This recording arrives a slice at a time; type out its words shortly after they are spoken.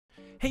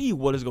Hey,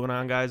 what is going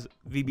on, guys?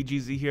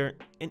 VBGZ here,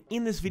 and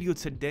in this video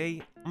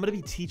today, I'm going to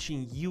be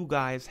teaching you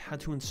guys how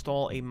to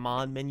install a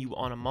mod menu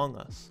on Among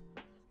Us.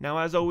 Now,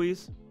 as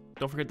always,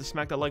 don't forget to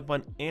smack that like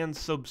button and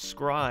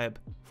subscribe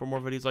for more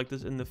videos like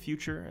this in the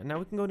future, and now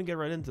we can go ahead and get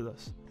right into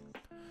this.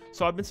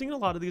 So I've been seeing a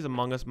lot of these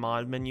Among Us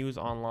mod menus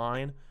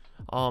online,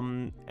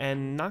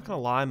 and not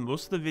gonna lie,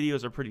 most of the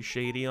videos are pretty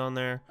shady on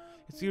there.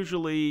 It's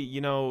usually, you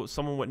know,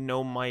 someone with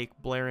no mic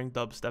blaring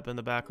dubstep in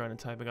the background and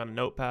typing on a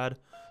notepad.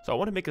 So I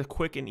want to make a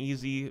quick and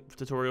easy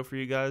tutorial for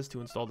you guys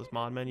to install this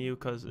mod menu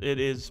because it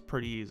is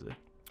pretty easy.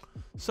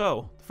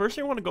 So the first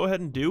thing I want to go ahead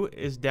and do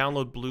is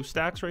download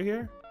BlueStacks right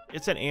here.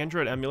 It's an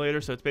Android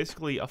emulator, so it's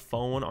basically a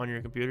phone on your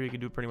computer. You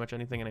can do pretty much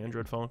anything an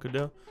Android phone could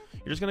do.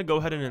 You're just going to go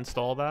ahead and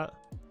install that.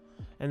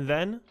 And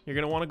then you're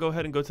going to want to go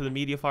ahead and go to the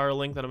MediaFire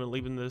link that I'm going to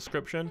leave in the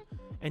description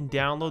and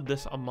download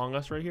this Among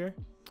Us right here.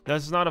 Now,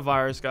 this is not a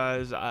virus,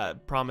 guys.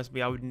 Promise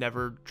me I would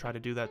never try to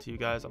do that to you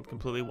guys. I'm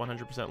completely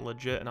 100%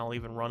 legit, and I'll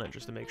even run it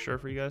just to make sure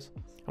for you guys.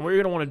 And what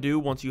you're going to want to do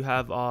once you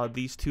have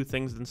these two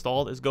things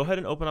installed is go ahead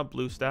and open up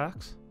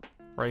BlueStacks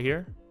right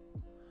here.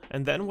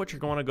 And then what you're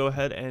going to go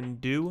ahead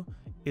and do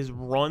is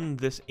run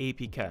this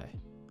APK.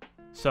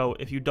 So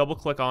if you double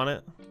click on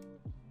it,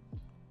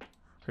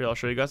 here, I'll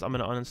show you guys. I'm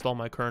going to uninstall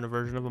my current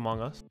version of Among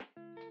Us.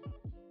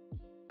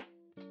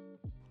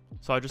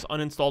 So I just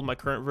uninstalled my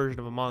current version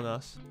of Among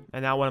Us,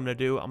 and now what I'm going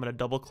to do, I'm going to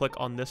double click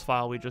on this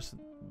file we just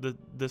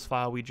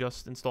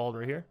installed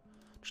right here.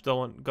 Just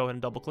go ahead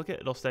and double click it.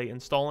 It'll say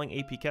installing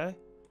APK,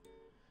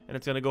 and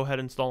it's going to go ahead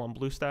and install on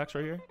BlueStacks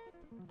right here.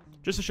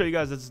 Just to show you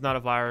guys this is not a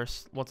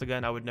virus. Once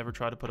again, I would never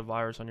try to put a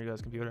virus on your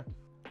guys' computer.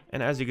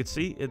 And as you can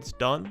see, it's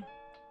done.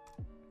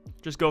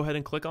 Just go ahead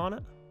and click on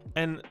it,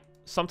 and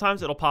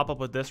sometimes it'll pop up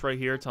with this right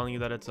here telling you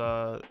that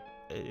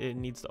it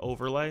needs to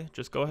overlay.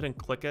 Just go ahead and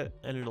click it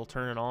and it'll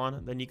turn it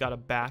on. Then you got to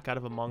back out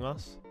of Among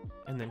Us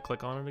and then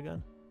click on it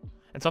again.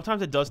 And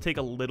sometimes it does take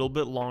a little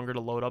bit longer to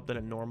load up than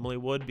it normally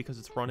would because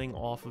it's running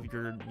off of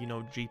your,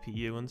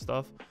 GPU and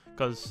stuff,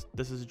 because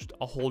this is just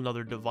a whole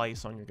nother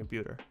device on your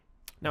computer.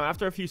 Now,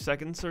 after a few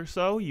seconds or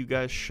so, you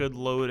guys should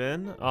load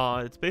in.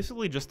 It's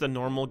basically just a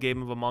normal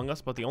game of Among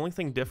Us, but the only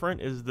thing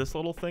different is this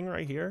little thing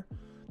right here.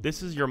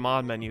 This is your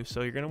mod menu,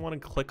 so you're going to want to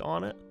click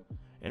on it.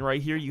 And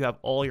right here, you have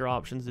all your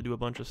options to do a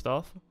bunch of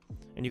stuff.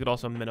 And you could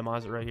also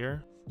minimize it right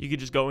here. You could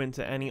just go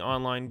into any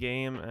online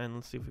game, and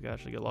let's see if we can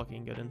actually get lucky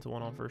and get into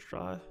one on first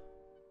try.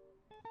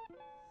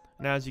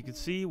 Now, as you can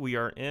see, we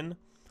are in.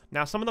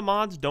 Now, some of the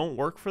mods don't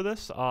work for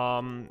this.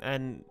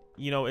 And,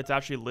 it's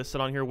actually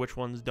listed on here which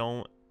ones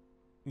don't,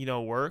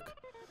 work.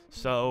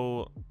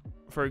 So,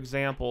 for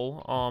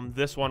example,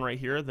 this one right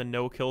here, the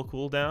no kill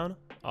cooldown,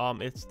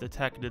 it's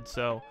detected,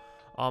 so...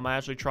 I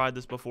actually tried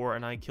this before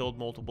and I killed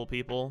multiple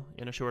people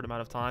in a short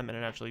amount of time, and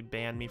it actually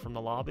banned me from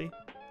the lobby.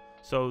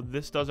 So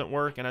this doesn't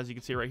work, and as you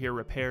can see right here,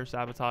 repair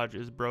sabotage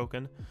is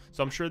broken.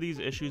 So I'm sure these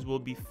issues will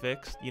be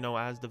fixed,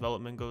 as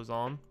development goes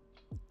on.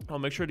 I'll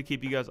make sure to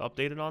keep you guys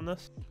updated on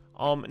this.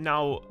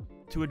 Now,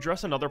 to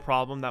address another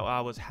problem that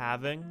I was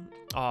having,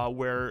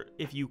 where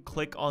if you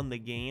click on the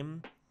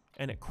game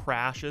and it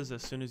crashes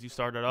as soon as you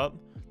start it up,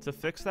 to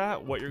fix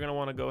that, what you're going to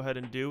want to go ahead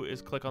and do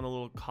is click on the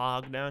little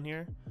cog down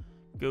here.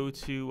 Go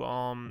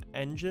to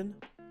engine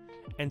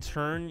and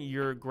turn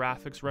your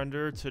graphics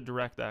render to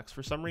DirectX.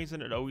 For some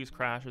reason, it always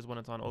crashes when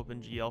it's on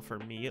OpenGL, for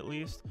me at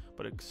least.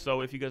 So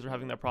if you guys are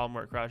having that problem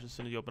where it crashes as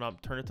soon as you open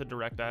up, turn it to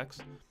DirectX.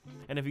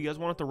 And if you guys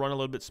want it to run a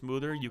little bit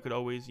smoother, you could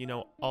always,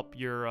 up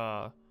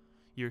your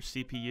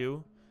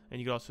CPU,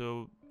 and you could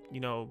also,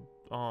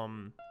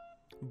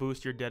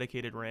 boost your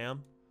dedicated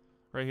RAM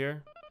right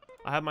here.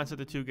 I have mine set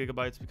to 2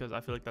 GB because I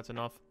feel like that's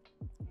enough.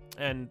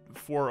 And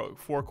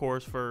four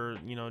cores for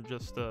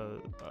just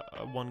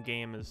one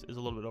game is a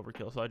little bit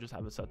overkill, so I just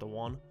have it set to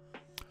 1.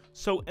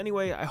 So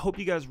anyway, I hope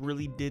you guys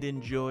really did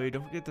enjoy.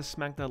 Don't forget to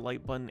smack that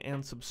like button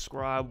and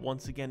subscribe.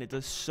 Once again, it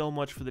does so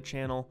much for the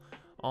channel.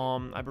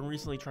 I've been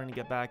recently trying to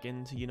get back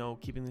into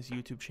keeping this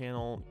YouTube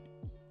channel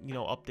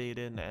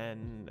updated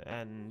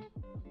and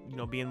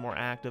being more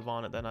active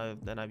on it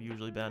than I've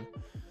usually been.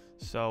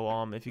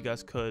 So if you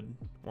guys could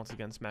once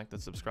again smack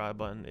that subscribe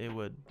button,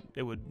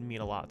 it would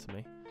mean a lot to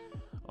me.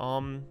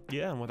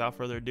 Yeah, and without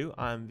further ado,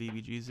 I'm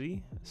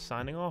VBGZ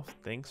signing off.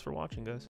 Thanks for watching, guys.